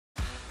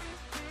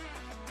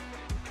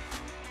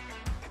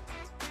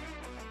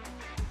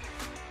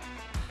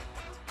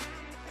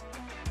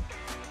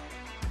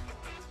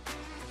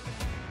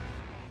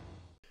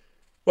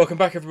Welcome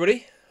back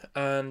everybody,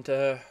 and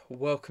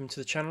welcome to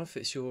the channel if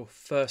it's your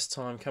first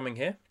time coming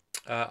here.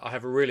 I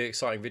have a really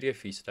exciting video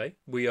for you today.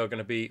 We are going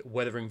to be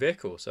weathering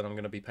vehicles, and I'm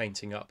going to be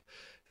painting up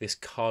this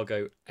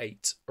Cargo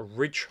 8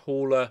 Ridge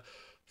Hauler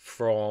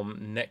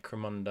from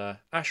Necromunda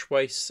Ash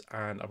Waste,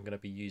 and I'm going to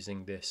be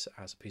using this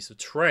as a piece of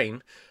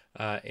terrain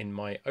in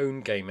my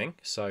own gaming,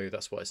 so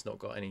that's why it's not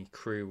got any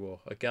crew or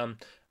a gun.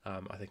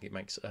 I think it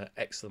makes an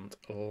excellent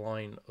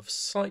line of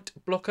sight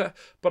blocker,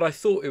 but I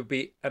thought it would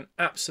be an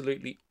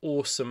absolutely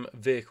awesome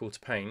vehicle to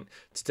paint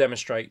to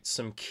demonstrate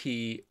some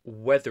key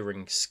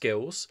weathering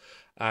skills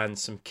and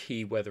some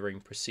key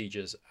weathering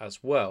procedures as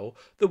well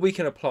that we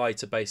can apply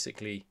to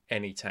basically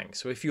any tank.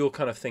 So if you're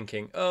kind of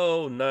thinking,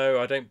 oh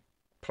no, I don't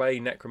play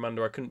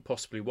Necromunda, I couldn't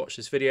possibly watch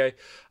this video,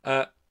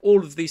 all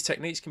of these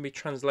techniques can be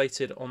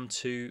translated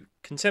onto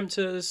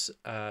Contemptors,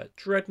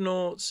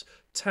 Dreadnoughts,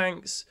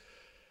 tanks,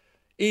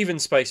 even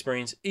Space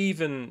Marines,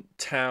 even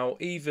Tau,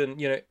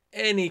 even,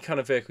 any kind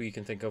of vehicle you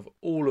can think of.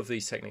 All of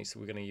these techniques that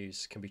we're going to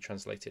use can be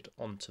translated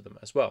onto them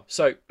as well.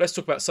 So let's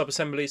talk about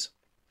sub-assemblies.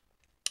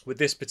 With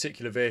this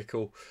particular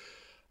vehicle,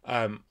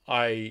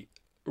 I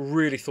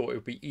really thought it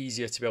would be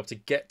easier to be able to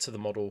get to the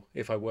model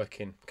if I work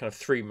in kind of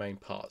three main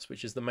parts,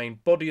 which is the main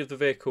body of the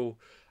vehicle,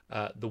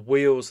 the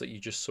wheels that you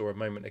just saw a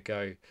moment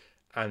ago,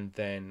 and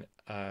then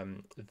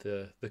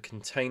the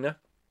container.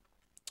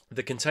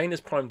 The container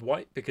is primed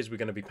white because we're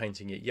going to be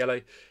painting it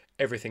yellow.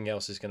 Everything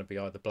else is going to be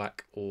either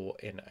black or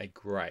in a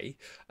grey.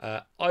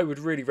 I would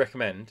really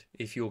recommend,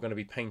 if you're going to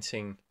be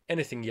painting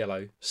anything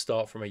yellow,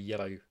 start from a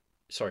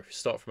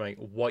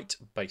white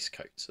base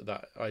coat. So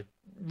that I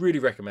really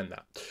recommend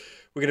that.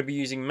 We're going to be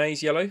using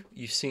Maize Yellow.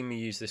 You've seen me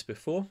use this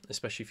before,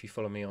 especially if you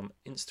follow me on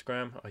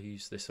Instagram. I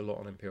use this a lot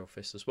on Imperial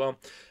Fist as well.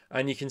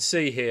 And you can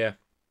see here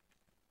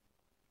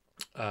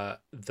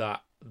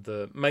that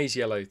the Maize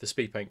Yellow, the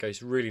speed paint,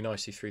 goes really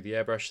nicely through the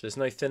airbrush. There's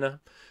no thinner.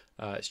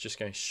 It's just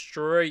going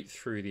straight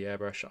through the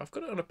airbrush. I've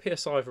got it on a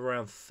PSI of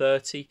around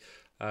 30,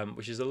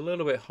 which is a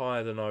little bit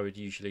higher than I would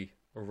usually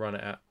run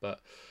it at,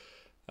 but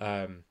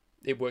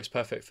it works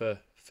perfect for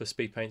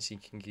speed paints. You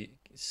can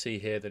see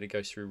here that it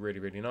goes through really,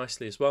 really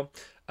nicely as well.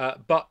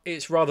 But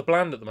it's rather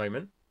bland at the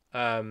moment,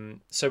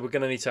 so we're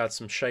going to need to add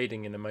some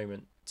shading in a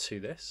moment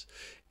to this.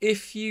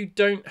 If you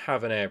don't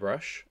have an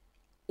airbrush,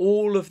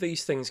 all of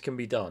these things can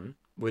be done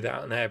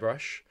without an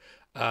airbrush,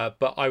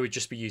 but I would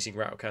just be using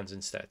rattle cans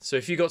instead. So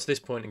if you got to this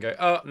point and go,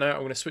 oh no, I'm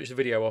going to switch the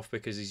video off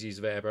because he's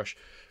used an airbrush,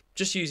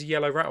 just use a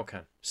yellow rattle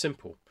can.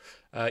 Simple.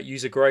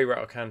 Use a grey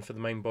rattle can for the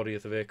main body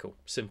of the vehicle.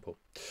 Simple.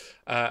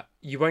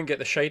 You won't get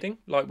the shading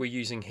like we're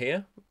using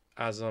here,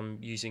 as I'm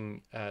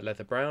using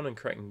leather brown and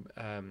creating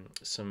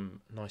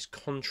some nice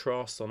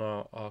contrast on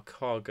our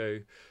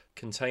cargo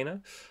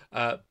container,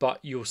 but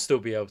you'll still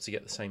be able to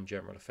get the same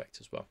general effect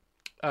as well.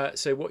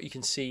 So what you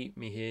can see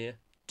me here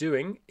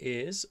doing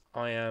is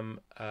I am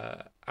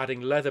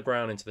adding leather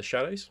brown into the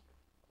shadows.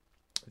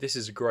 This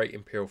is a great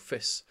Imperial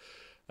Fist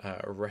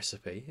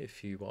recipe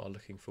if you are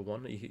looking for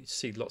one. You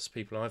see lots of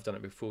people, and I've done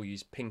it before,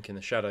 use pink in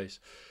the shadows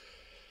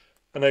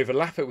and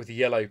overlap it with the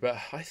yellow, but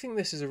I think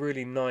this is a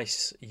really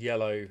nice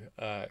yellow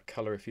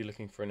colour if you're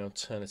looking for an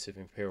alternative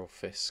Imperial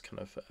Fist kind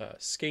of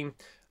scheme.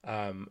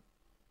 And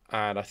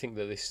I think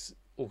that this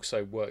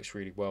also works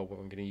really well when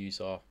we're going to use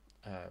our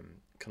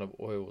kind of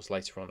oils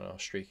later on and our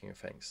streaking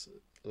effects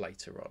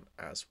later on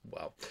as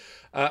well.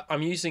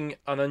 I'm using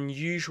an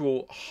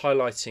unusual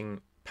highlighting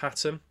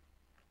pattern,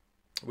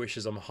 which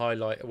is I'm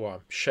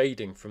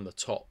shading from the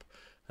top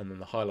and then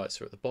the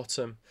highlights are at the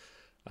bottom,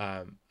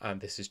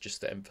 and this is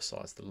just to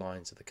emphasize the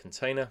lines of the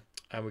container.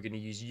 And we're going to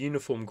use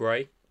Uniform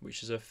Grey,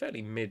 which is a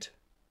fairly mid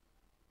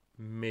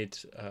kind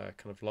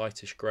of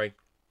lightish grey,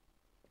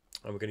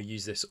 and we're going to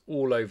use this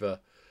all over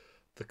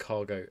the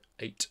Cargo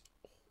 8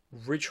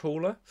 Ridge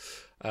Hauler,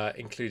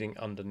 including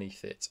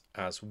underneath it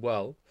as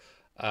well.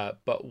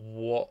 But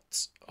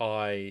what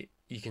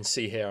you can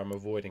see here, I'm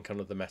avoiding kind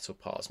of the metal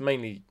parts.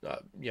 Mainly,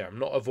 I'm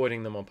not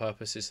avoiding them on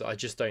purpose. It's that I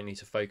just don't need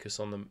to focus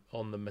on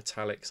the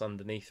metallics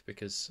underneath,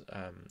 because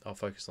I'll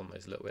focus on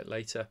those a little bit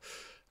later.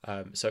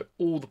 So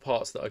all the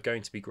parts that are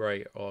going to be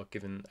grey are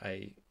given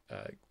a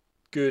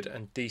good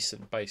and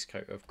decent base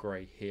coat of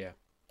grey here.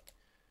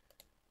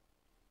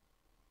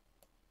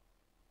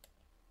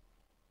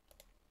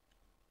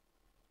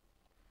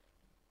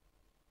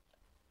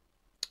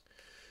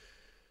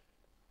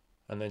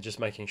 And then just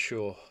making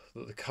sure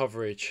that the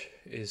coverage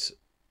is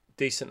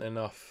decent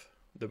enough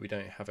that we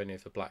don't have any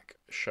of the black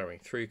showing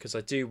through, because I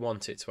do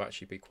want it to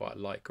actually be quite a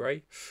light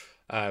grey.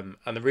 And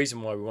the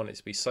reason why we want it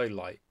to be so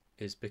light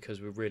is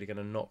because we're really going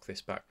to knock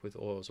this back with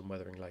oils and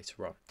weathering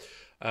later on.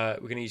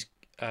 We're going to use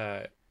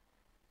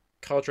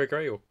Cadre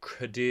Grey or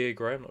Cadre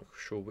Grey, I'm not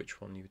sure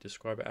which one you would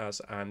describe it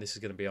as, and this is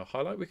going to be our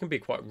highlight. We can be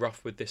quite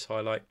rough with this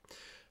highlight.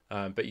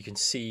 But you can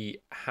see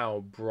how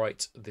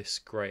bright this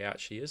grey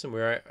actually is, and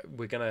we're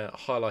going to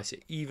highlight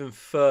it even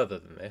further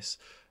than this,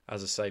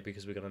 as I say,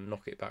 because we're going to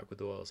knock it back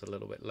with oils a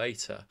little bit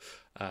later.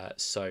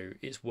 So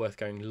it's worth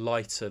going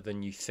lighter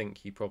than you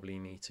think you probably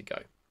need to go.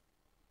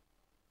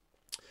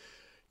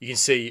 You can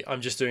see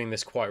I'm just doing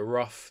this quite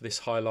rough, this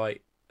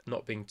highlight,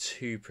 not being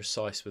too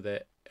precise with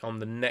it. On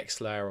the next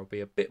layer I'll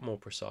be a bit more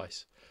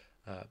precise,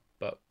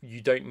 but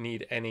you don't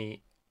need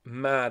any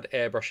mad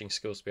airbrushing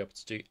skills to be able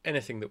to do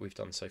anything that we've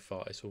done so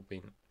far. It's all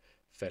been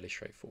fairly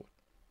straightforward.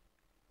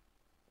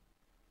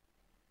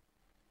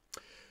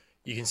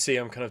 You can see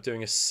I'm kind of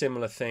doing a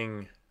similar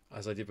thing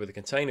as I did with the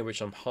container,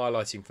 which I'm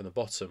highlighting from the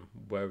bottom,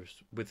 whereas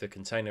with the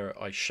container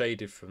I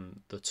shaded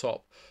from the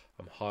top.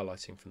 I'm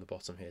highlighting from the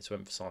bottom here to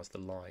emphasize the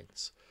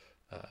lines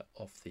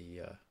of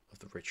the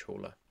ridge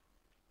hauler.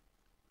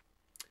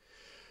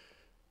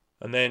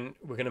 And then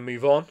we're going to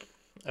move on,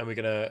 and we're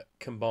going to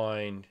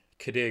combine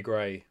Cadre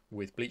Grey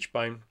with Bleached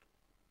Bone,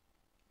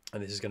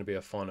 and this is going to be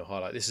a final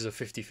highlight. This is a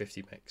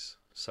 50-50 mix,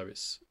 so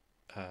it's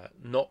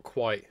not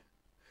quite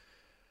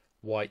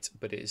white,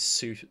 but it is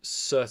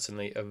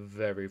certainly a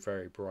very,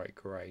 very bright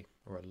grey,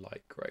 or a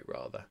light grey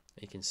rather.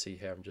 You can see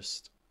here I'm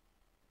just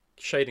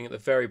shading at the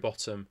very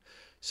bottom,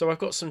 so I've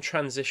got some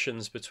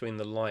transitions between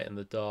the light and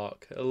the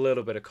dark, a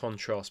little bit of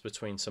contrast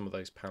between some of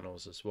those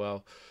panels as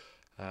well,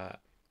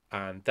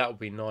 and that will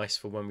be nice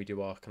for when we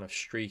do our kind of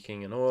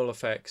streaking and oil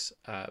effects,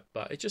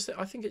 but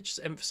I think it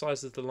just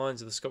emphasizes the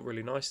lines of the sculpt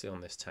really nicely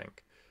on this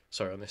tank,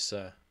 sorry, on this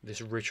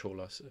this ridge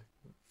hauler. So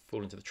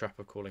fall into the trap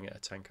of calling it a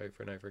tank over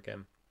and over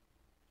again.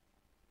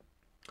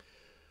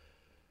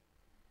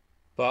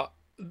 But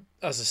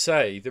as I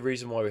say, the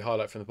reason why we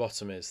highlight from the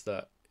bottom is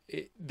that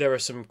there are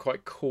some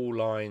quite cool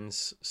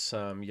lines,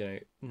 some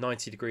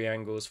 90-degree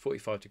angles,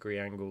 45-degree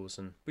angles,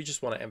 and we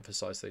just want to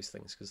emphasize those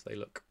things because they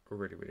look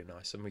really, really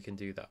nice, and we can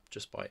do that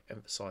just by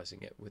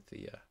emphasizing it with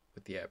the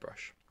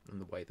airbrush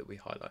and the way that we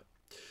highlight.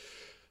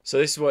 So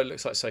this is what it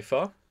looks like so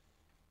far.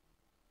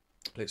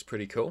 It looks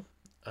pretty cool,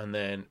 and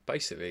then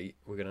basically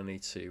we're going to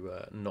need to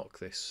knock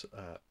this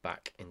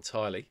back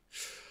entirely,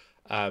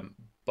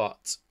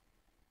 but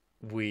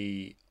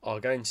we are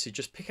going to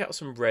just pick out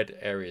some red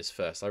areas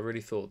first. I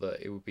really thought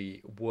that it would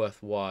be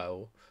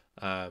worthwhile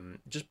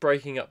just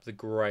breaking up the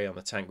grey on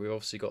the tank. We've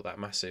obviously got that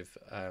massive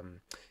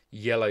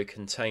yellow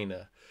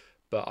container,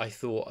 but I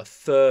thought a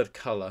third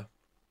colour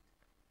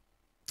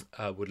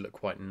would look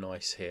quite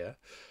nice here.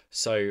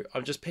 So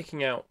I'm just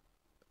picking out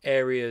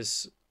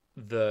areas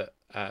that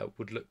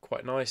would look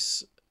quite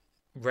nice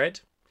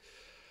red.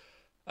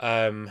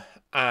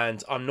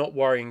 And I'm not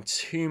worrying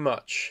too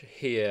much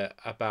here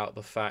about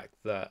the fact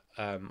that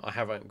I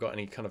haven't got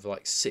any kind of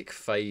like sick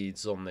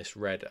fades on this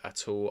red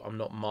at all. I'm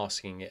not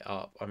masking it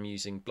up. I'm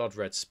using blood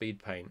red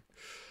speed paint.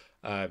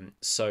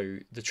 So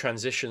the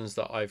transitions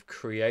that I've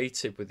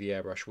created with the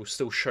airbrush will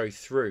still show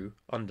through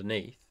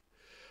underneath.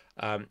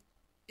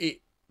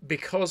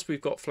 Because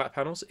we've got flat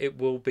panels, it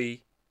will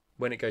be,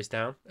 when it goes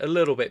down, a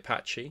little bit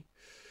patchy.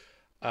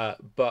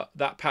 But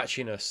that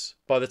patchiness,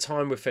 by the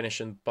time we're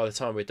finished and by the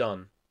time we're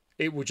done,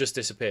 it will just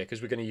disappear because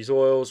we're going to use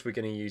oils, we're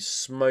going to use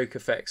smoke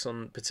effects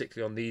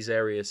particularly on these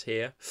areas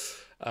here,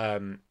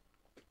 and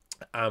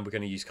we're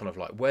going to use kind of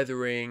like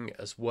weathering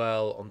as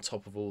well on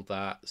top of all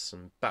that,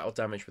 some battle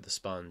damage with the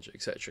sponge,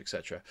 etc,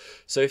 etc.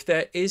 So if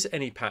there is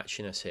any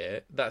patchiness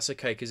here, that's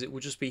okay because it will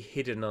just be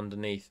hidden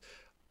underneath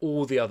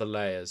all the other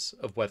layers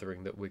of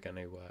weathering that we're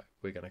going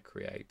to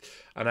create.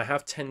 And I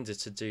have tended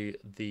to do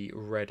the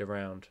red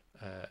around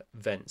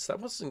vents. That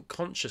wasn't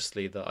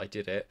consciously that I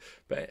did it,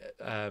 but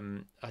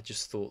I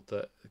just thought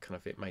that kind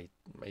of it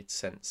made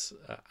sense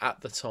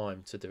at the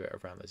time to do it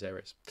around those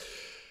areas.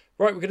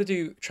 Right, we're going to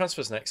do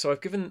transfers next. So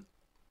I've given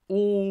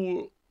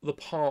all the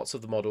parts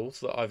of the models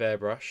that I've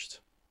airbrushed,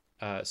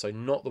 so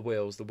not the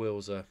wheels. The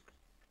wheels are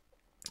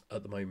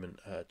at the moment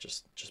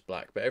just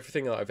black, but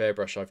everything that I've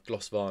airbrushed I've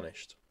gloss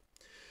varnished.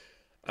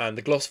 And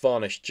the gloss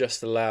varnish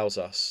just allows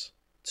us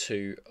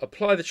to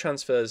apply the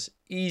transfers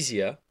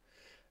easier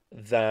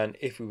than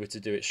if we were to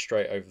do it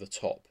straight over the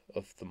top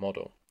of the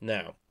model.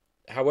 Now,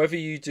 however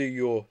you do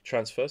your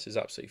transfers is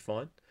absolutely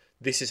fine.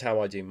 This is how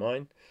I do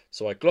mine.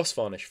 So I gloss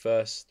varnish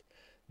first,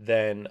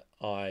 then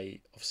I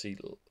obviously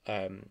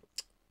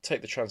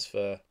take the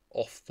transfer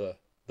off the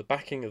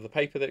backing of the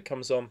paper that it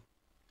comes on.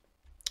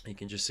 You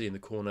can just see in the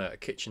corner a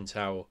kitchen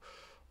towel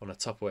on a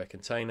Tupperware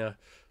container,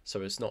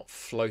 so it's not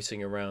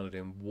floating around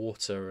in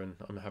water and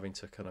I'm having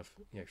to kind of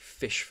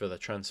fish for the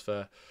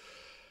transfer.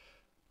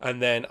 And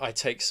then I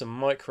take some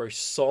micro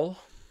sol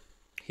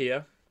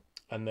here,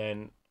 and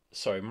then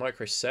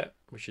micro set,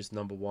 which is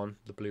number 1,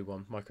 the blue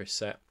one, micro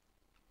set.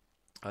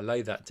 I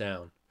lay that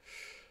down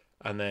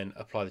and then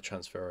apply the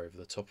transfer over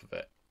the top of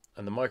it.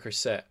 And the micro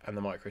set and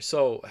the micro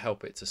sol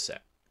help it to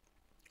set,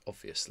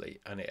 obviously,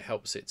 and it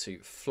helps it to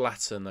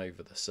flatten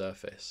over the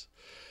surface.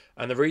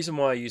 And the reason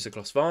why I use a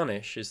gloss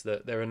varnish is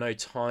that there are no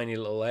tiny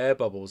little air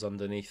bubbles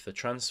underneath the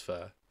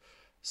transfer,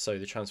 so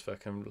the transfer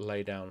can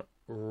lay down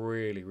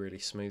really, really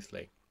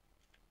smoothly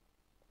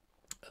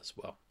as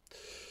well.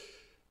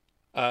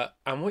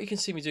 And what you can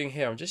see me doing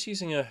here, I'm just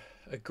using a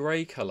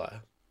grey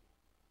colour,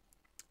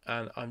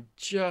 and I'm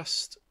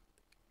just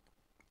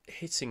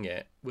hitting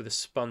it with a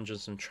sponge and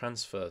some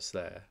transfers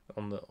there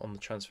on the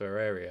transfer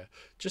area,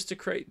 just to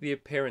create the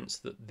appearance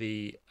that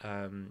the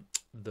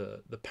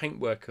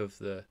paintwork of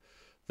the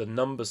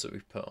numbers that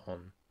we've put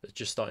on are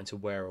just starting to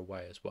wear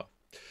away as well.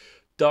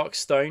 Dark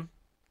stone,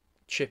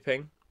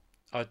 chipping,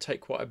 I'd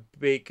take quite a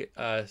big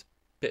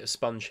bit of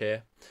sponge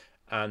here,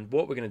 and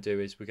what we're going to do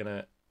is we're going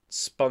to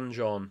sponge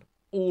on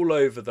all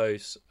over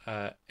those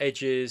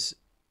edges,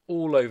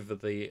 all over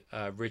the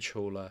ridge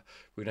hauler.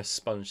 We're going to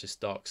sponge this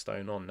dark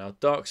stone on. Now,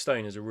 dark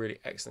stone is a really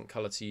excellent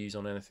colour to use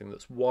on anything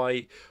that's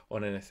white,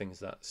 on anything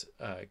that's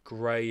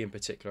grey in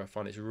particular. I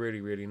find it's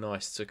really, really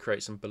nice to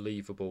create some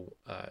believable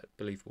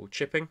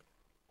chipping.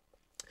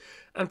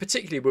 And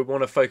particularly we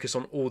want to focus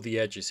on all the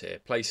edges here,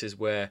 places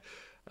where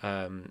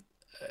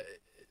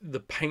the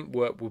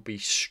paintwork will be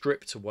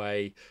stripped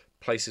away,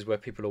 places where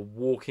people are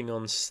walking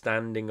on,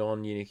 standing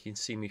on. You can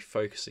see me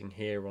focusing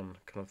here on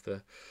kind of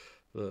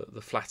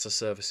the flatter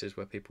surfaces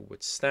where people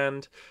would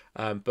stand,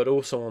 but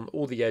also on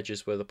all the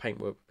edges where the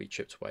paintwork would be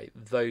chipped away.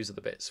 Those are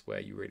the bits where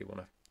you really want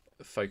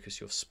to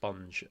focus your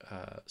sponge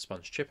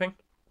chipping.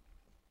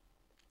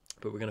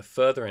 But we're going to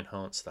further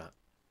enhance that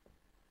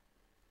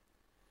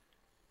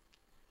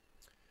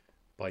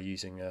by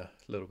using a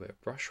little bit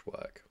of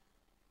brushwork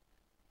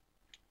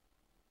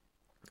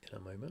in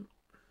a moment.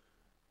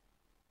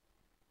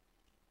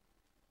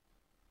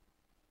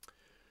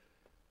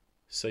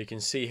 So you can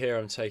see here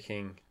I'm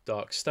taking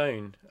dark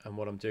stone, and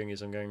what I'm doing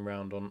is I'm going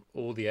around on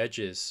all the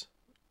edges.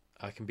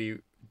 I can be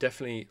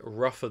definitely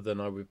rougher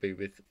than I would be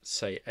with,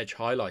 say, edge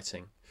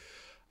highlighting,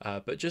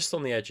 but just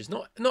on the edges,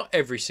 not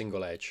every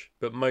single edge,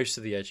 but most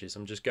of the edges.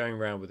 I'm just going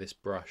around with this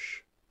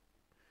brush.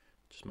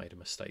 Just made a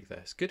mistake there.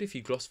 It's good if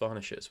you gloss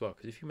varnish it as well,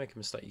 because if you make a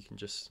mistake, you can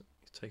just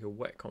take a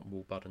wet cotton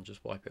wool bud and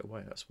just wipe it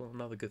away. That's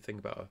another good thing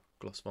about a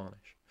gloss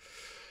varnish.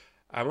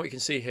 And what you can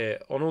see here,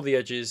 on all the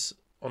edges,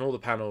 on all the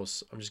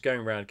panels, I'm just going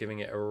around giving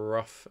it a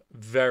rough,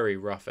 very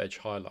rough edge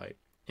highlight.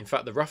 In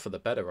fact, the rougher the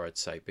better, I'd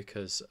say,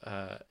 because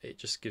it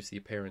just gives the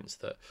appearance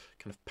that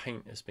kind of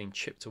paint has been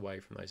chipped away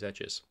from those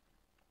edges.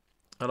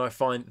 And I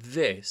find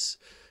this,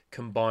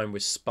 combined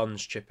with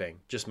sponge chipping,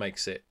 just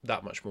makes it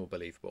that much more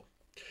believable.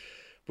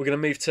 We're going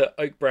to move to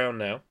Oak Brown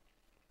now.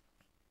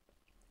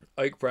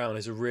 Oak Brown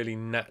is a really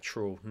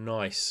natural,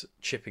 nice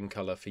chipping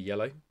colour for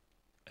yellow.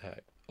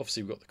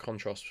 Obviously, we've got the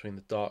contrast between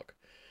the dark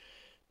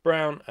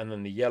brown and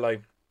then the yellow.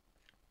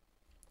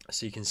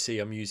 So you can see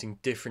I'm using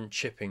different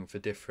chipping for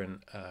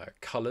different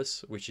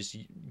colours, which is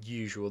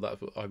usual.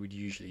 That's what I would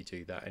usually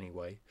do that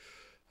anyway.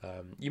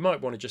 You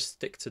might want to just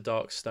stick to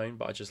dark stone,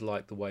 but I just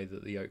like the way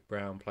that the oak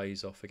brown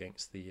plays off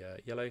against the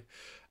yellow.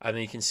 And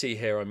then you can see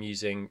here I'm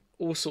using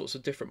all sorts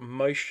of different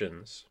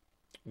motions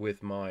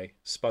with my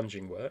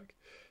sponging work.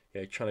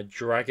 Trying to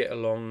drag it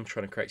along,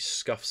 trying to create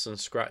scuffs and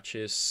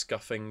scratches,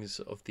 scuffings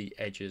of the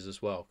edges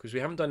as well, because we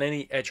haven't done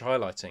any edge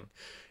highlighting.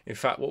 In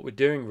fact, what we're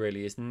doing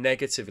really is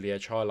negatively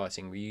edge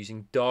highlighting. We're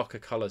using darker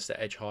colours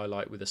to edge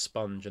highlight with a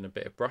sponge and a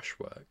bit of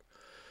brushwork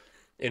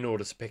in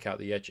order to pick out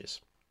the edges,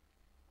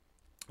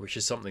 which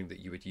is something that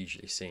you would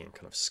usually see in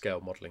kind of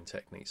scale modelling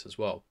techniques as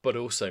well, but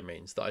also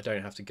means that I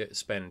don't have to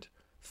spend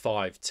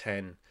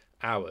 5-10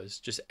 hours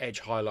just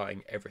edge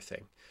highlighting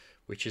everything,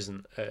 which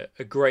isn't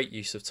a great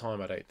use of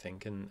time, I don't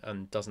think,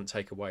 and doesn't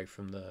take away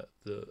from the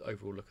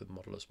overall look of the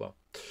model as well.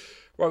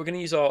 Right, we're going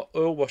to use our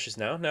oil washes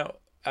now. Now,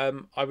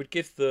 I would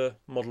give the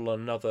model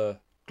another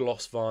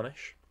gloss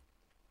varnish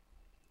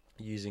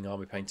using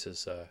Army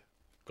Painter's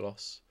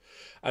gloss,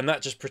 and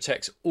that just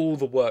protects all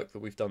the work that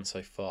we've done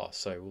so far.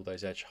 So all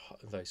those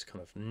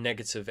kind of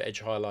negative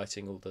edge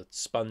highlighting, all the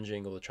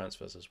sponging, all the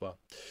transfers as well.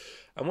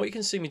 And what you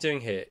can see me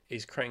doing here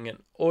is creating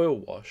an oil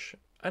wash,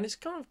 and it's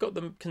kind of got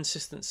the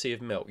consistency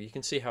of milk. You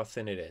can see how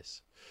thin it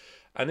is.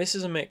 And this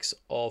is a mix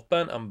of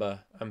burnt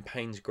umber and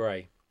Payne's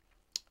grey.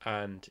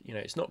 And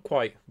it's not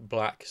quite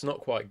black, it's not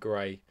quite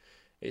grey.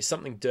 It's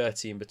something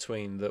dirty in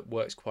between that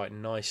works quite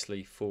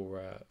nicely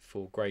for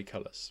grey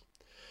colours.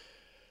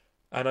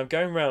 And I'm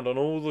going around on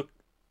all the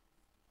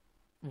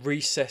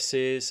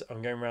recesses,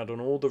 I'm going around on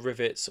all the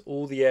rivets,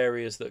 all the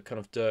areas that kind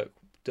of dirt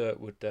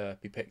would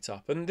be picked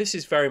up. And this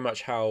is very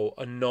much how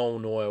a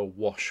non-oil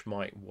wash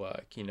might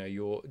work.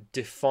 You're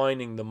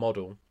defining the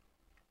model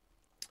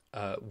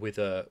with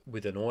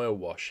an oil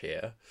wash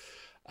here,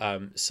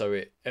 so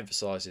it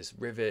emphasizes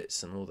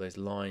rivets and all those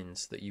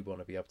lines that you want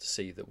to be able to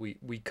see that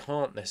we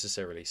can't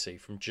necessarily see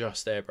from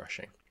just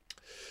airbrushing.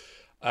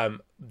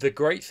 The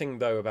great thing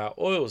though about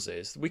oils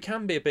is we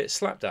can be a bit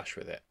slapdash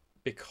with it,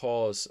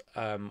 because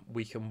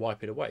we can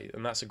wipe it away,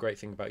 and that's a great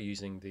thing about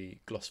using the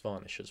gloss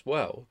varnish as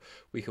well.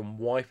 We can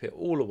wipe it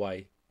all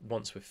away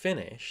once we're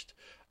finished,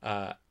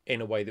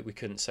 in a way that we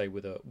couldn't say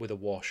with a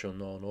wash or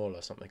non-oil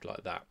or something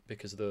like that,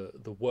 because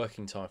the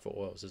working time for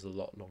oils is a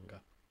lot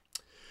longer.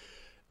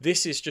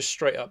 This is just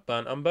straight up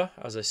burnt umber.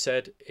 As I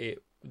said,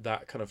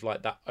 that kind of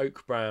like that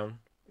oak brown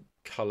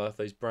colour,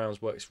 those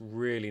browns, works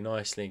really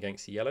nicely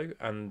against the yellow,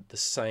 and the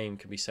same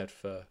can be said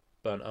for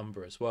burnt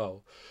umber as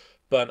well.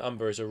 Burnt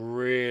umber is a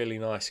really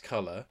nice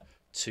colour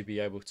to be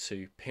able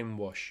to pin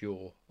wash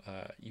your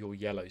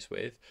yellows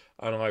with,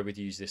 and I would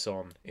use this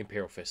on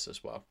Imperial Fists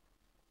as well.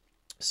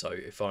 So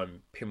if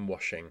I'm pin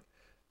washing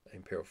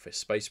Imperial Fist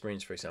Space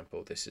Marines, for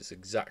example, this is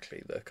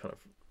exactly the kind of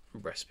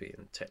recipe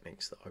and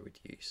techniques that I would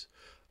use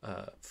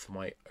for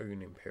my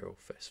own Imperial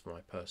Fist, for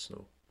my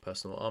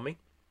personal army.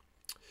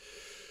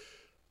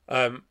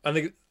 And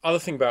the other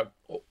thing about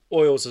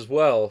oils as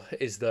well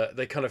is that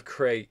they kind of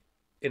create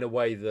in a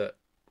way that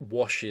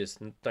washes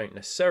don't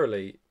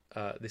necessarily,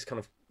 this kind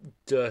of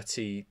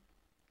dirty,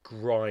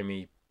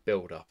 grimy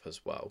build up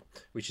as well,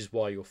 which is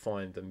why you'll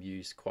find them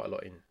used quite a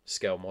lot in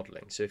scale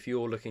modeling. So if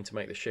you're looking to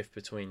make the shift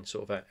between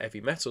sort of a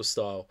heavy metal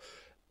style,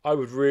 I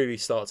would really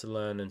start to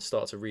learn and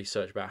start to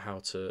research about how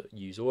to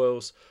use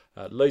oils.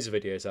 Loads of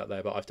videos out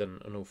there, but I've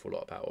done an awful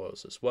lot about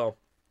oils as well.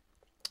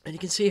 And you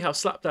can see how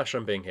slapdash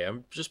I'm being here.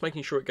 I'm just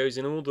making sure it goes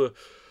in all the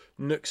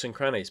nooks and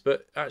crannies,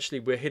 but actually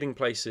we're hitting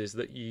places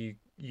that you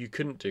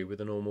couldn't do with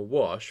a normal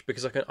wash,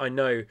 because I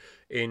know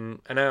in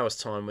an hour's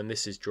time when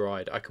this is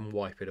dried I can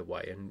wipe it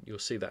away, and you'll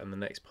see that in the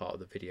next part of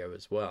the video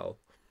as well.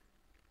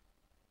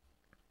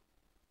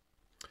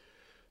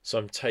 So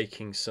I'm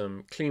taking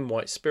some clean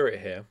white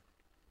spirit here,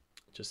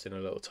 just in a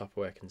little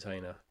Tupperware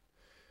container,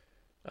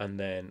 and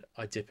then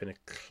I dip in a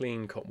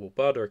clean cotton wool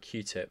bud or a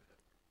Q-tip,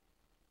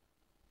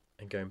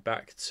 and going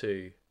back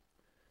to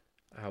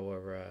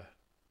our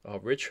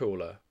ridge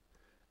hauler,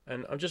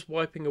 and I'm just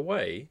wiping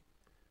away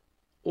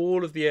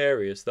all of the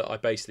areas that I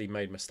basically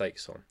made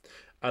mistakes on.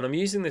 And I'm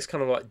using this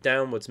kind of like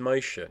downwards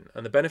motion,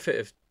 and the benefit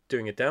of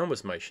doing a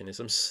downwards motion is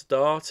I'm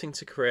starting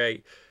to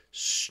create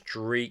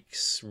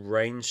streaks,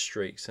 rain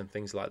streaks and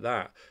things like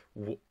that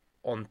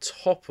on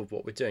top of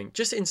what we're doing,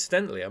 just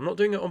incidentally. I'm not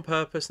doing it on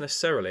purpose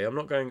necessarily. I'm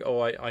not going,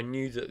 oh, I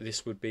knew that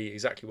this would be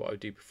exactly what I would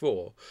do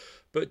before,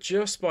 but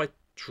just by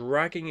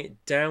dragging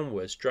it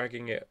downwards,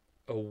 dragging it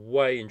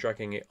away and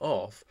dragging it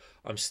off,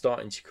 I'm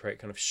starting to create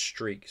kind of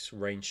streaks,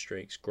 rain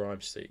streaks, grime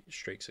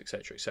streaks,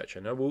 etc,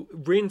 etc. Now we'll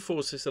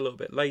reinforce this a little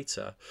bit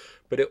later,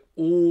 but it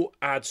all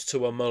adds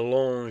to a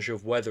melange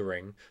of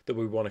weathering that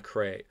we want to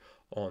create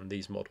on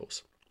these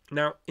models.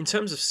 Now in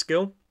terms of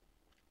skill,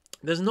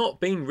 there's not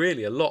been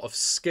really a lot of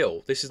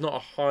skill. This is not a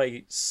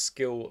high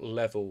skill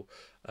level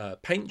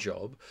paint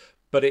job,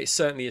 but it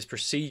certainly is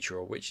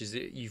procedural, which is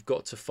you've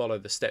got to follow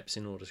the steps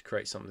in order to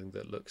create something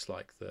that looks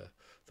like the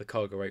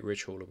Cargo 8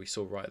 ridge hauler we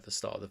saw right at the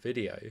start of the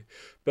video.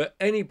 But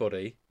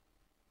anybody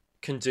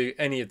can do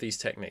any of these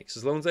techniques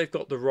as long as they've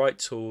got the right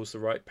tools, the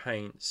right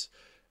paints,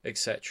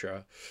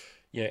 etc.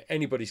 You know,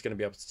 anybody's going to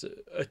be able to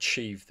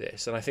achieve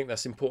this, and I think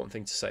that's an important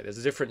thing to say. There's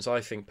a difference,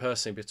 I think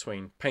personally,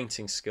 between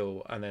painting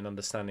skill and then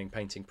understanding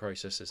painting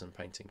processes and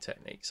painting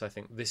techniques. I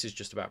think this is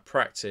just about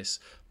practice,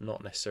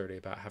 not necessarily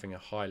about having a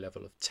high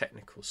level of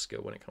technical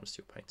skill when it comes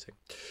to your painting.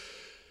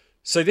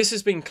 So this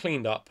has been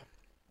cleaned up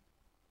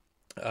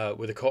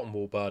with a cotton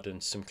wool bud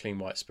and some clean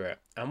white spirit,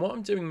 and what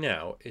I'm doing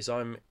now is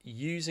I'm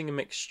using a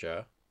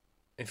mixture,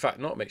 in fact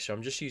not a mixture,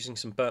 I'm just using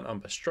some burnt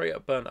umber, straight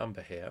up burnt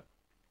umber here.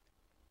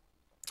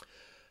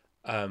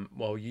 Well,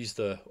 I'll use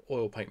the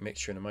oil paint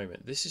mixture in a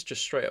moment. This is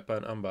just straight up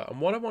burnt umber, and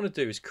what I want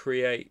to do is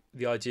create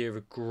the idea of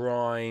a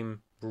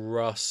grime,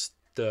 rust,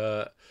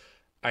 dirt,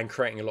 and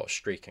creating a lot of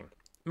streaking,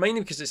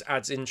 mainly because this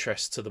adds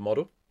interest to the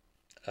model,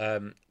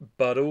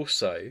 but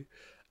also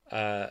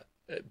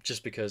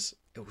just because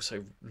it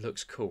also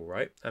looks cool,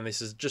 right? And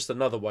this is just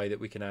another way that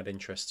we can add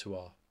interest to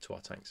our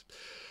tanks.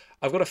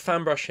 I've got a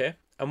fan brush here,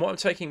 and what I'm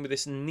taking with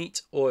this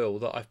neat oil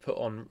that I've put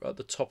on at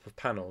the top of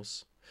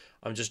panels,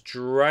 I'm just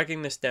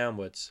dragging this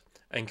downwards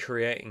and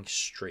creating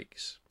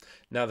streaks.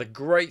 Now the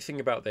great thing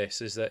about this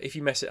is that if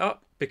you mess it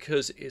up,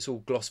 because it's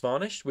all gloss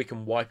varnished, we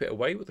can wipe it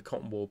away with the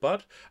cotton wool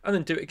bud and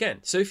then do it again.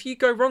 So if you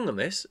go wrong on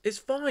this, it's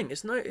fine.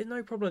 It's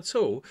no problem at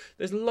all.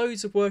 There's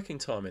loads of working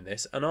time in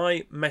this, and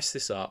I mess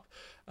this up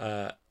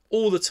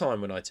all the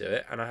time when I do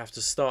it, and I have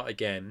to start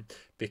again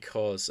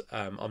because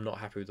I'm not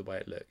happy with the way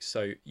it looks.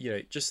 So, you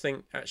know, just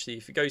think, actually,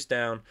 if it goes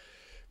down,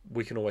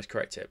 we can always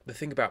correct it. The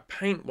thing about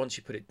paint, once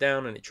you put it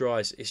down and it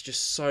dries, it's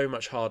just so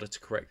much harder to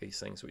correct these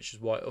things, which is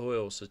why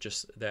oils are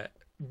just, they're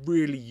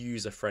really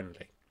user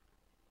friendly.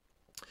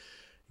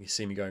 You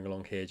see me going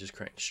along here just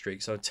creating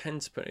streaks. So I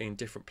tend to put it in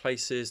different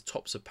places,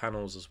 tops of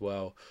panels as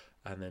well,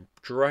 and then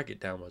drag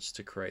it downwards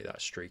to create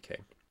that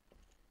streaking.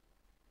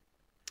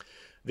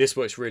 This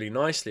works really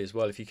nicely as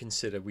well if you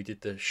consider we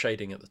did the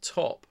shading at the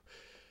top,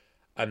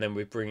 and then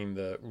we're bringing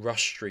the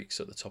rust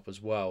streaks at the top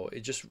as well. It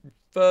just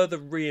further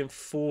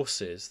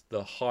reinforces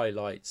the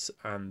highlights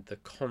and the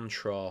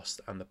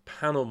contrast and the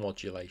panel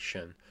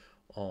modulation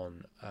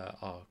on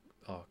our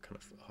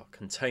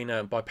container.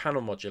 And by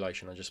panel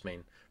modulation, I just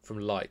mean from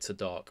light to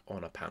dark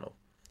on a panel.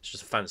 It's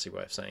just a fancy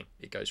way of saying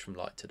it goes from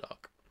light to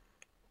dark.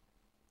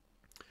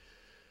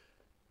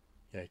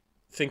 You know,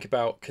 think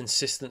about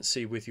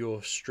consistency with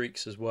your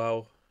streaks as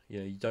well. You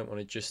know, you don't want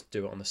to just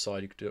do it on the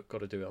side. You've got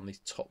to do it on these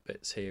top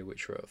bits here,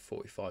 which are at a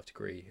 45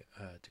 degree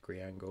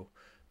angle.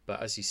 But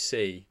as you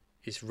see,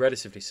 it's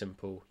relatively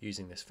simple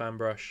using this fan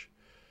brush.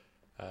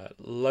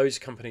 Loads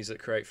of companies that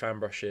create fan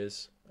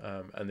brushes,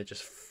 and they're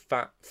just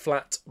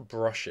flat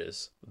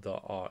brushes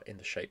that are in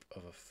the shape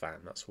of a fan.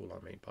 That's all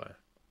I mean by a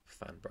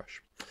fan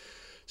brush.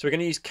 So we're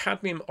going to use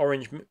cadmium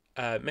orange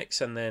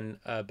mix and then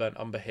burnt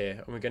umber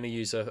here, and we're going to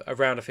use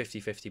around a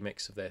 50-50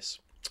 mix of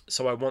this.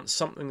 So I want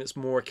something that's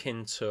more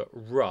akin to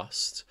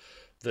rust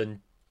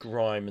than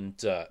grime and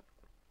dirt.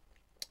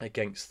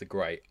 against the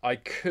grey. I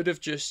could have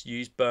just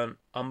used burnt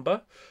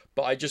umber,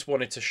 but I just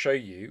wanted to show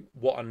you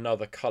what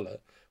another colour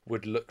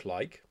would look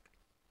like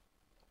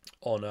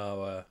on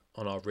our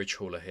ridge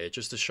hauler here,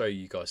 just to show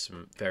you guys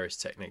some various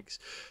techniques.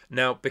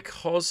 Now,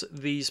 because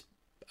these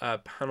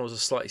panels are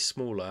slightly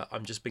smaller,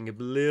 I'm just being a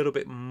little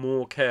bit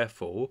more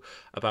careful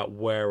about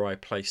where I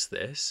place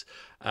this.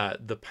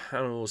 The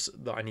panels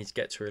that I need to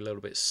get to are a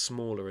little bit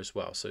smaller as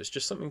well, so it's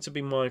just something to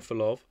be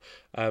mindful of.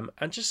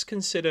 And just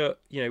consider,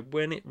 you know,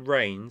 when it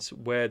rains,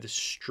 where the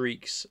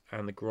streaks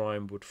and the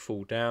grime would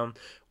fall down,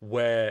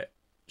 where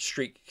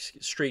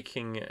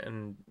streaking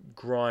and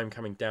grime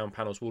coming down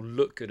panels will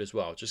look good as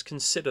well. Just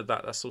consider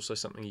that. That's also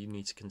something you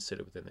need to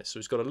consider within this. So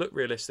it's got to look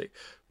realistic,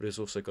 but it's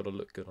also got to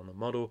look good on the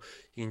model.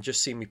 You can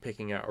just see me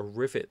picking out a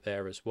rivet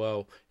there as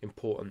well.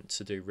 Important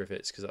to do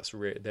rivets because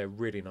they're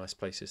really nice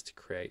places to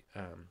create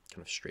kind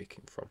of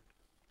streaking from.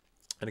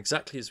 And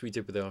exactly as we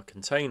did with our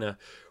container,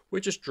 we're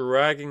just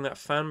dragging that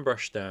fan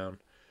brush down,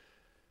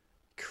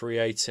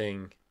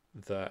 creating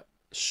that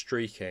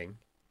streaking.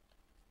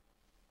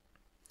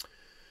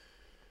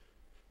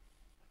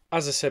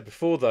 As I said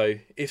before though,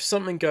 if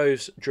something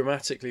goes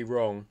dramatically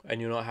wrong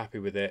and you're not happy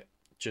with it,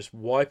 just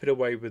wipe it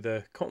away with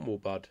a cotton wool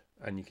bud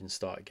and you can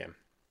start again.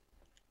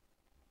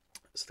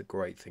 That's the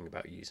great thing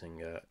about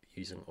using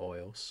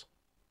oils.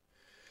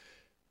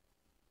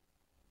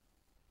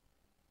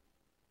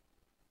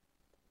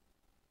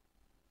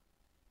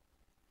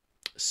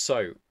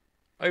 So,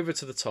 over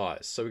to the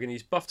tyres. So we're going to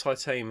use buff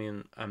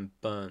titanium and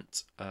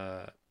burnt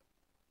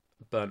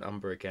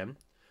umber again.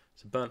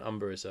 So burnt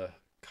umber is a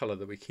colour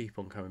that we keep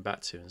on coming back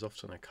to, and is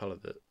often a colour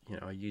that, you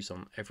know, I use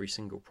on every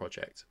single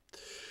project.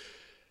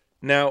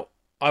 Now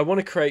I want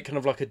to create kind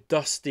of like a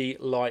dusty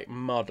light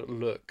mud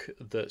look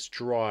that's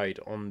dried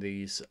on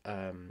these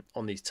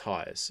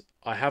tyres.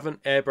 I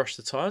haven't airbrushed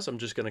the tyres, I'm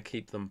just going to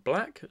keep them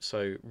black,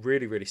 so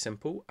really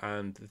simple,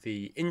 and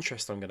the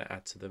interest I'm going to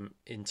add to them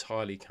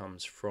entirely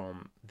comes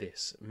from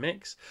this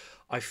mix.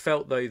 I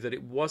felt though that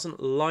it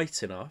wasn't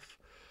light enough,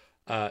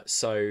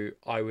 so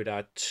I would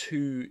add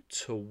 2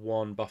 to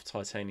 1 buff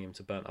titanium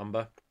to burnt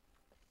umber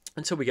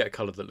until we get a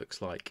colour that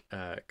looks like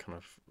kind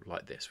of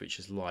like this, which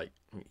is light,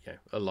 you know,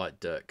 a light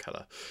dirt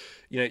colour.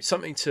 You know,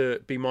 something to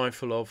be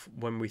mindful of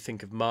when we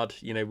think of mud.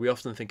 You know, we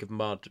often think of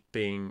mud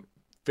being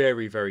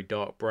very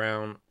dark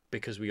brown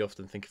because we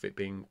often think of it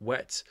being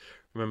wet.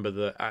 Remember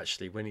that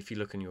actually, if you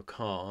look in your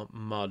car,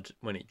 mud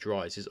when it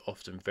dries is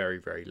often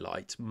very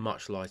light,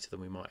 much lighter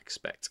than we might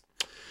expect.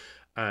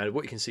 And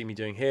what you can see me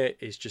doing here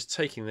is just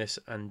taking this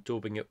and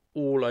daubing it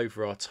all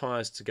over our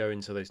tyres to go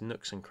into those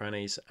nooks and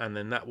crannies, and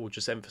then that will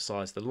just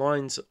emphasize the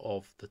lines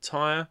of the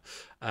tyre,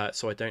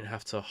 so I don't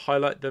have to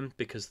highlight them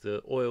because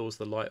the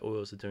light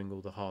oils are doing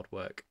all the hard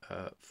work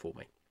for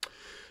me.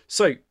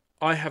 So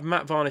I have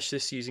matte varnished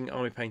this using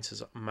Army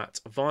Painter's matte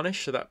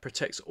varnish, so that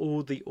protects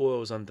all the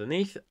oils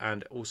underneath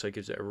and also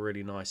gives it a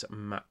really nice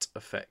matte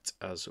effect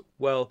as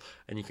well.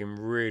 And you can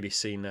really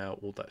see now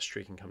all that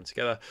streaking coming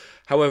together.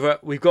 However,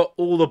 we've got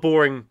all the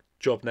boring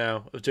job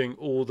now of doing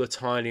all the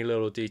tiny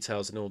little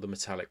details and all the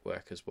metallic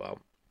work as well.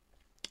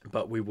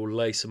 But we will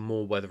lay some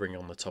more weathering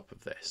on the top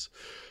of this.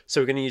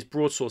 So we're going to use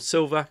Broadsword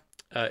Silver.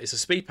 It's a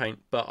speed paint,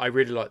 but I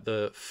really like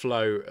the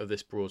flow of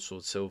this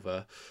Broadsword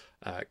Silver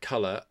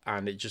colour,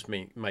 and it just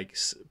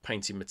makes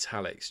painting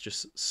metallics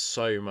just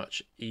so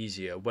much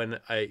easier. When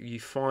you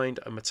find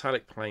a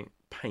metallic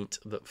paint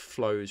that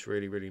flows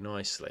really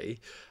nicely,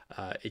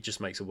 it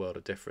just makes a world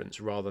of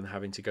difference rather than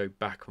having to go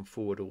back and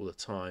forward all the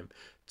time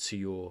to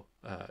your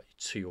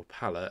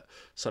palette.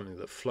 Something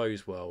that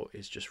flows well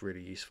is just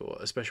really useful,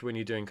 especially when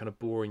you're doing kind of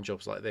boring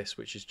jobs like this,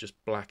 which is just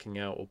blacking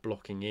out or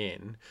blocking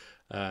in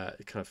kind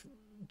of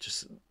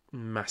just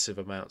massive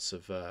amounts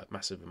of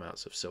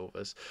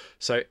silvers.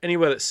 So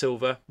anywhere that's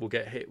silver will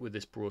get hit with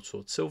this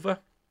Broadsword Silver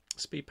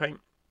speed paint,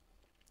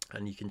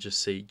 and you can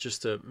just see,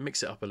 just to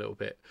mix it up a little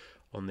bit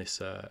on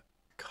this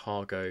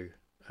cargo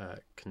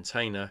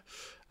container,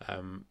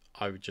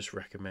 I would just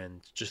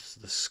recommend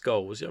just the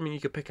skulls. I mean,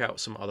 you could pick out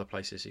some other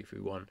places if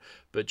you want,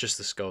 but just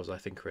the skulls I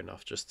think are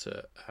enough just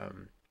to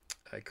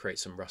create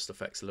some rust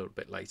effects a little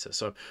bit later.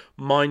 So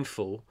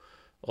mindful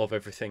of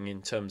everything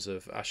in terms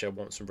of, actually I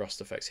want some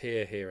rust effects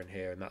here, here and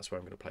here, and that's where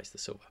I'm going to place the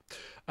silver.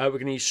 We're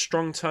going to use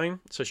strong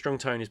tone. So strong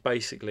tone is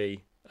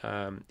basically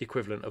the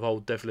equivalent of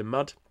Old Devlin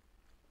Mud.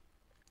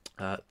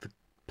 The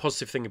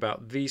positive thing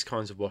about these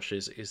kinds of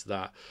washes is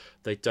that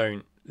they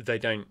don't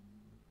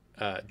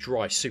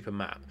dry super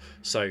matte,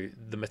 so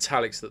the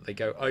metallics that they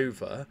go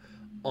over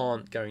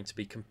aren't going to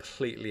be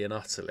completely and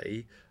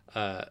utterly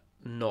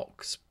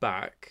knocked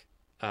back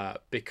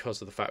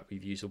because of the fact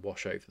we've used a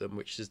wash over them,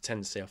 which is a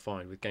tendency I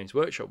find with Games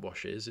Workshop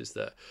washes, is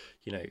that,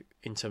 you know,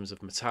 in terms of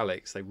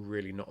metallics, they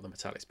really knock the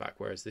metallics back,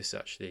 whereas this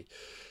actually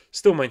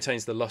still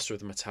maintains the luster of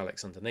the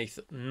metallics underneath.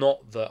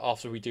 Not that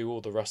after we do all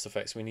the rust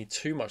effects we need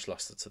too much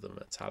luster to the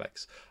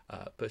metallics,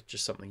 but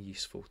just something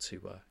useful to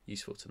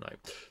know.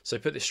 So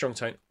put this strong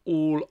tone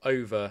all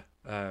over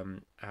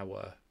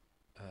our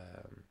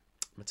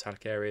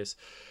metallic areas,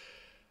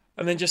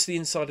 and then just the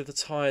inside of the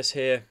tyres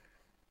here.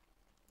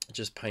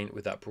 just paint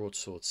with that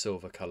Broadsword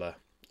Silver colour,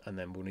 and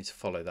then we'll need to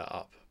follow that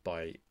up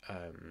by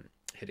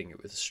hitting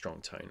it with a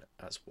strong tone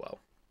as well.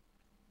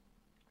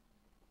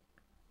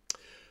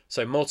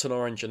 So Molten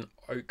Orange and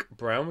Oak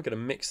Brown, we're going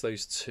to mix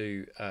those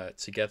two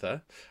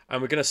together,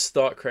 and we're going to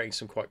start creating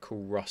some quite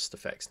cool rust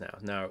effects now.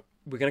 Now,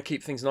 we're going to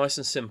keep things nice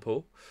and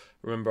simple.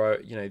 Remember,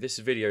 you know, this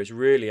video is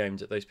really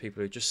aimed at those people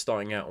who are just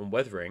starting out on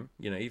weathering.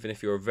 You know, even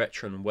if you're a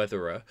veteran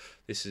weatherer,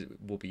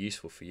 will be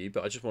useful for you,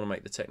 but I just want to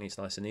make the techniques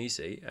nice and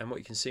easy. And what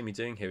you can see me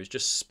doing here is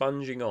just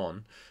sponging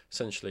on,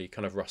 essentially,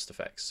 kind of rust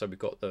effects. So we've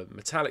got the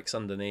metallics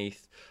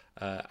underneath,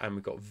 and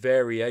we've got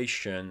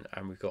variation,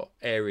 and we've got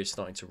areas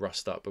starting to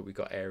rust up, but we've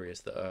got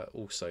areas that are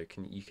also,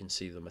 you can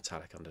see the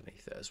metallic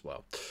underneath it as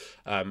well.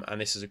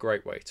 And this is a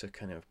great way to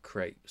kind of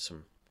create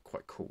some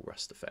quite cool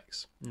rust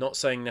effects. Not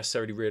saying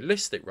necessarily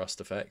realistic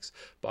rust effects,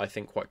 but I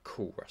think quite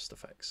cool rust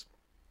effects.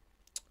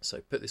 So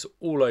put this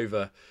all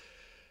over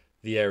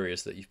the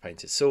areas that you've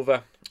painted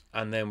silver,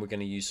 and then we're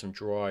going to use some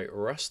dry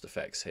rust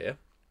effects here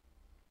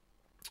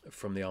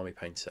from the Army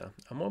Painter.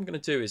 And what I'm going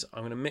to do is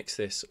I'm going to mix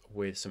this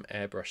with some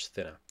airbrush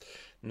thinner.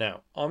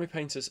 Now, Army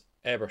Painter's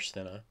airbrush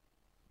thinner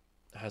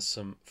has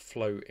some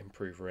flow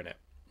improver in it.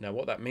 Now,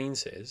 what that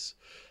means is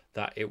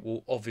that it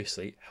will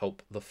obviously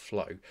help the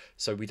flow,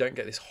 so we don't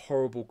get this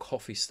horrible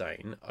coffee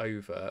stain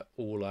over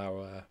all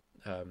our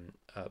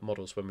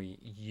models when we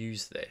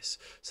use this.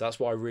 So that's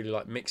why I really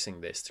like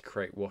mixing this to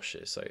create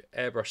washes. So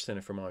airbrush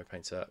thinner from Army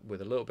Painter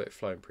with a little bit of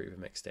flow improver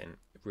mixed in,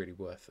 really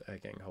worth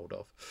getting hold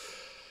of.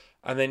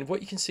 And then what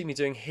you can see me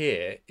doing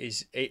here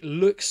is it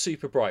looks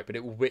super bright, but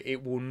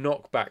it will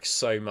knock back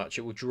so much.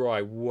 It will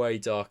dry way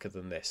darker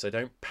than this. So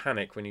don't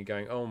panic when you're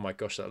going, oh my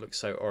gosh, that looks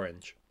so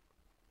orange.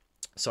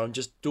 So I'm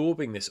just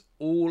daubing this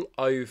all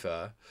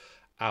over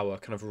our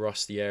kind of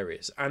rusty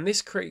areas. And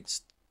this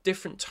creates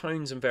different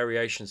tones and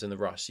variations in the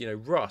rust. You know,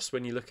 rust,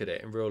 when you look at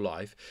it in real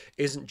life,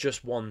 isn't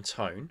just one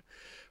tone.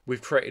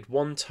 We've created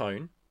one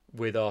tone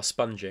with our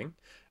sponging.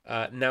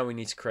 Now we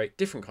need to create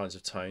different kinds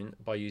of tone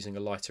by using a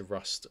lighter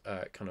rust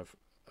kind of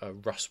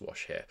rust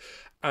wash here.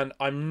 And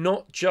I'm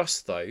not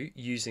just, though,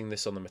 using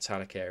this on the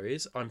metallic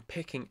areas. I'm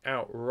picking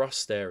out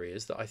rust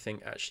areas that I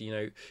think actually, you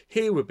know,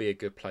 here would be a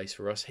good place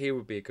for us. Here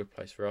would be a good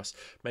place for us.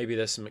 Maybe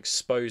there's some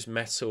exposed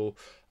metal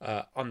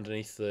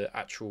underneath the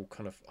actual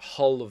kind of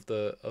hull of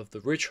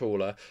the ridge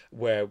hauler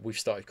where we've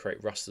started to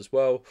create rust as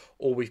well.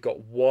 Or we've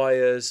got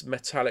wires,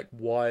 metallic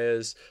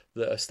wires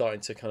that are starting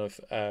to kind of,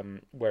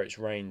 where it's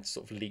rained,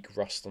 sort of leak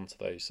rust onto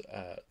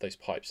those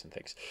pipes and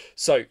things.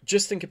 So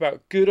just think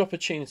about good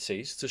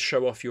opportunities to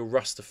show off your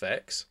rust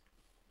effects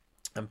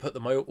and put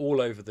them all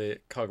over the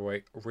cargo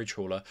weight ridge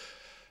hauler.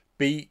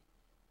 With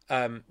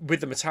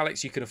the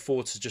metallics, you can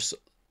afford to just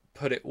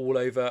put it all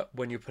over.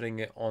 When you're putting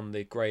it on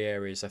the grey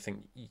areas, I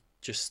think you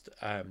just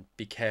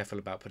be careful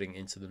about putting it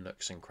into the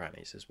nooks and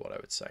crannies is what I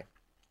would say.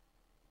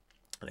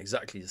 And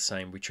exactly the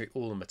same, we treat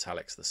all the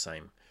metallics the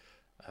same,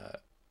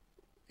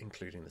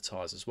 including the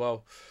tires as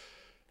well.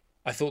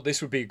 I thought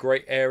this would be a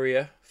great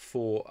area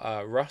for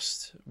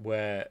rust,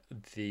 where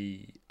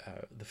the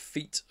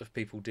feet of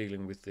people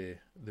dealing with the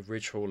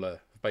ridge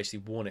hauler have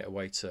basically worn it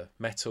away to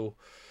metal,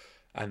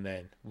 and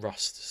then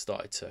rust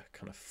started to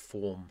kind of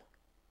form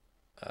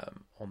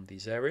on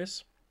these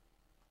areas.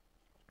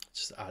 It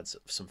just adds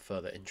some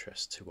further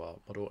interest to our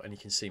model, and you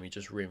can see me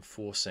just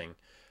reinforcing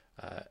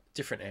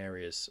different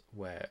areas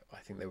where I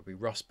think there would be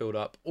rust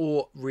build-up,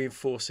 or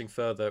reinforcing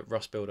further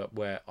rust build-up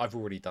where I've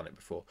already done it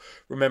before.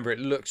 Remember, it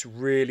looks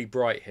really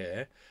bright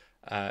here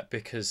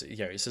because, you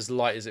know, it's as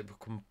light as it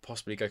can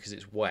possibly go because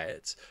it's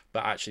wet,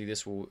 but actually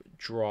this will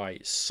dry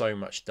so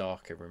much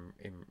darker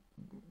in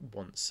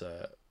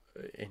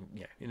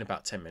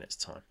about 10 minutes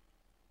time.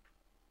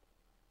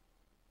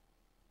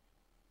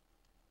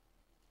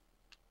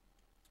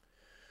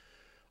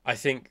 I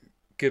think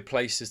good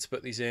places to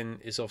put these in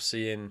is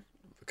obviously in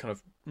kind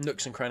of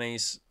nooks and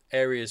crannies,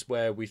 areas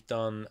where we've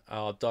done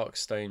our dark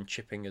stone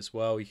chipping as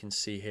well. You can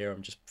see here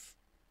I'm just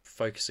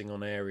focusing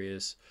on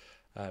areas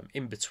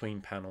in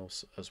between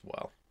panels as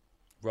well,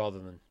 rather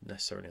than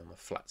necessarily on the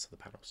flats of the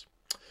panels.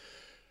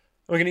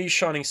 We're going to use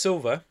shining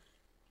silver,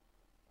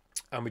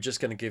 and we're just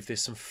going to give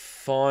this some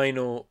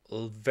final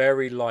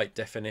very light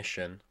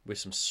definition with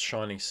some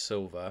shining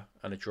silver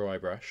and a dry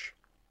brush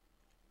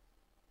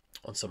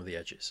on some of the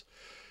edges.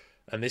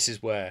 And this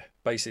is where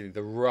basically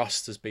the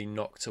rust has been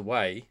knocked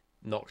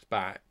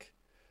back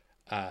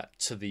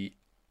to the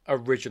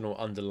original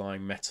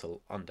underlying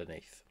metal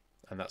underneath.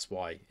 And that's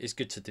why it's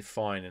good to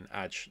define and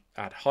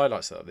add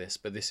highlights like this,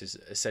 but this is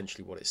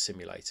essentially what it's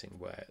simulating,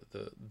 where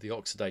the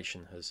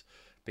oxidation has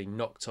been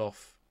knocked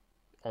off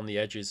on the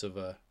edges of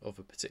a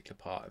particular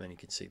part, and then you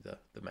can see the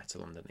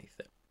metal underneath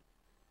it.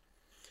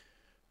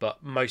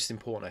 But most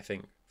important, I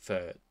think,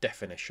 for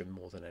definition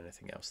more than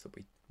anything else, that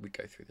we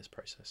go through this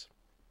process.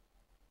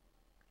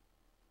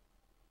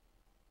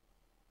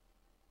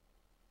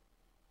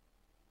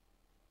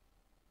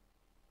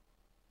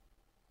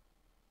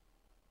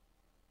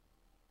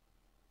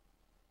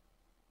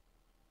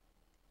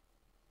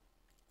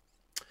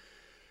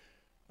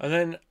 And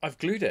then I've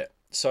glued it.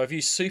 So I've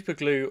used super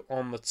glue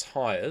on the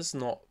tyres,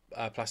 not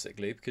plastic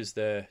glue because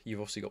you've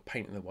obviously got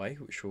paint in the way,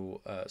 which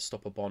will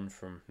stop a bond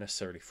from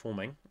necessarily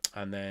forming.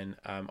 And then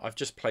I've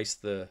just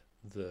placed the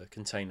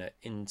container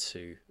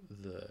into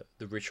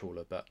the ridge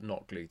hauler, but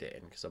not glued it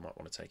in because I might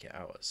want to take it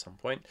out at some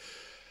point.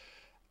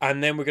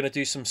 And then we're going to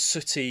do some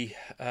sooty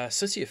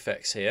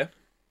effects here.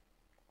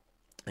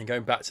 And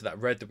going back to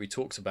that red that we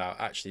talked about,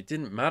 actually it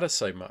didn't matter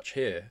so much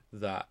here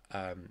that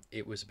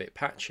it was a bit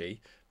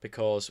patchy,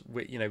 because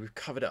we've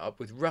covered it up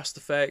with rust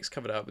effects,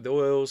 covered it up with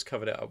oils,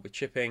 covered it up with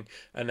chipping,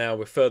 and now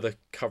we're further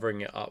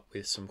covering it up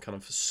with some kind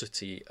of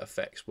sooty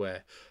effects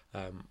where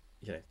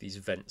these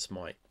vents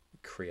might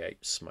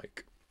create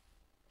smoke.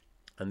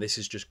 And this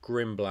is just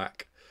grim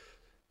black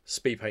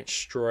speed paint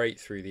straight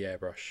through the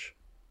airbrush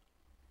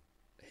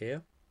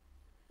here,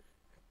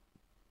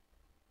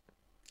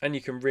 and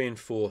you can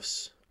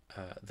reinforce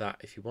that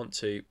if you want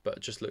to, but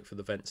just look for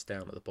the vents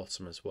down at the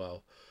bottom as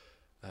well,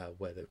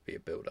 where there would be a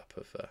build up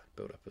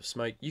of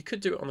smoke. You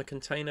could do it on the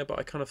container, but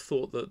I kind of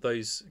thought that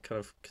those kind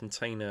of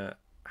container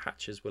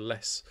hatches were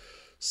less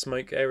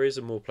smoke areas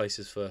and more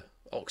places for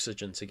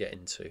oxygen to get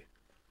into.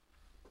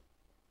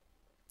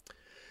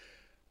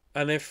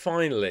 And then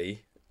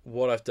finally,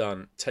 what I've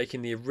done,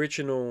 taking the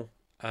original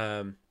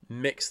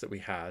mix that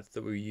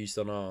we used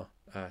on our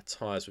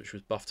tyres, which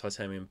was buff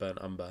titanium burnt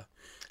umber,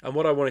 and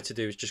what I wanted to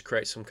do is just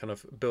create some kind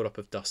of build up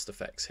of dust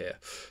effects here.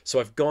 So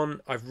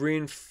I've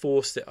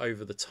reinforced it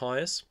over the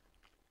tyres,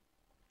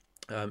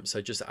 so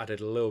just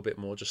added a little bit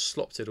more, just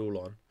slopped it all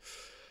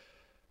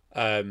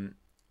on,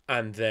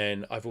 and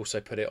then I've also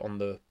put it on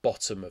the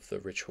bottom of the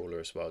ridge hauler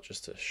as well,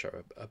 just to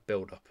show a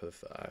build up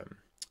of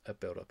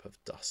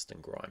dust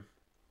and grime.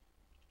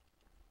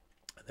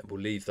 And then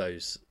we'll leave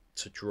those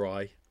to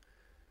dry.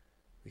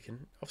 We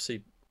can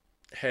obviously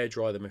hair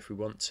dry them if we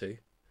want to,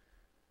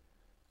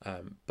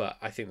 but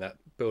I think that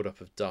build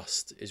up of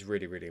dust is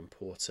really, really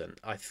important.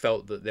 I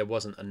felt that there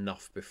wasn't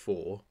enough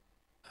before,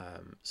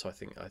 so I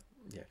think I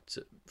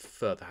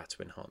further had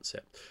to enhance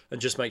it, and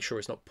just make sure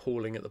it's not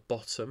pooling at the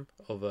bottom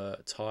of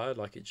a tyre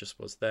like it just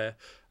was there,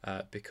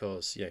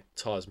 because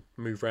tyres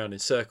move around in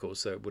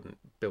circles, so it wouldn't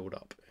build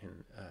up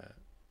in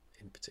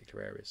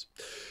particular areas.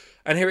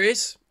 And here it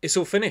is. It's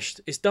all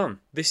finished. It's done.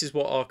 This is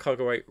what our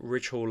cargo weight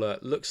ridge hauler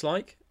looks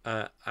like.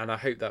 And I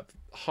hope that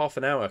half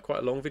an hour, quite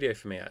a long video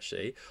for me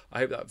actually, I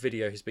hope that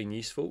video has been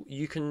useful.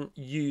 You can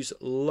use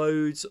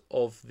loads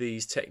of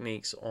these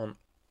techniques on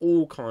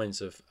all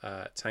kinds of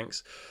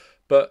tanks,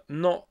 but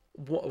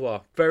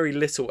very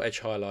little edge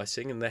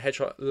highlighting. And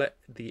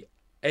the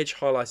edge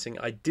highlighting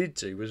I did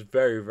do was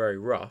very, very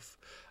rough.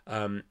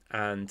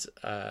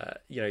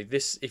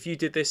 If you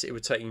did this, it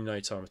would take you no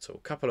time at all. A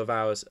couple of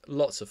hours,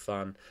 lots of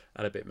fun,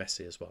 and a bit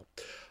messy as well.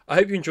 I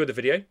hope you enjoyed the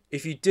video.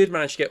 If you did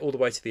manage to get all the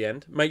way to the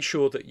end, make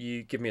sure that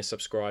you give me a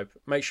subscribe,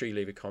 make sure you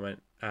leave a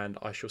comment, and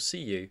I shall see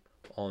you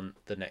on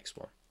the next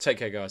one. Take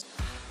care, guys.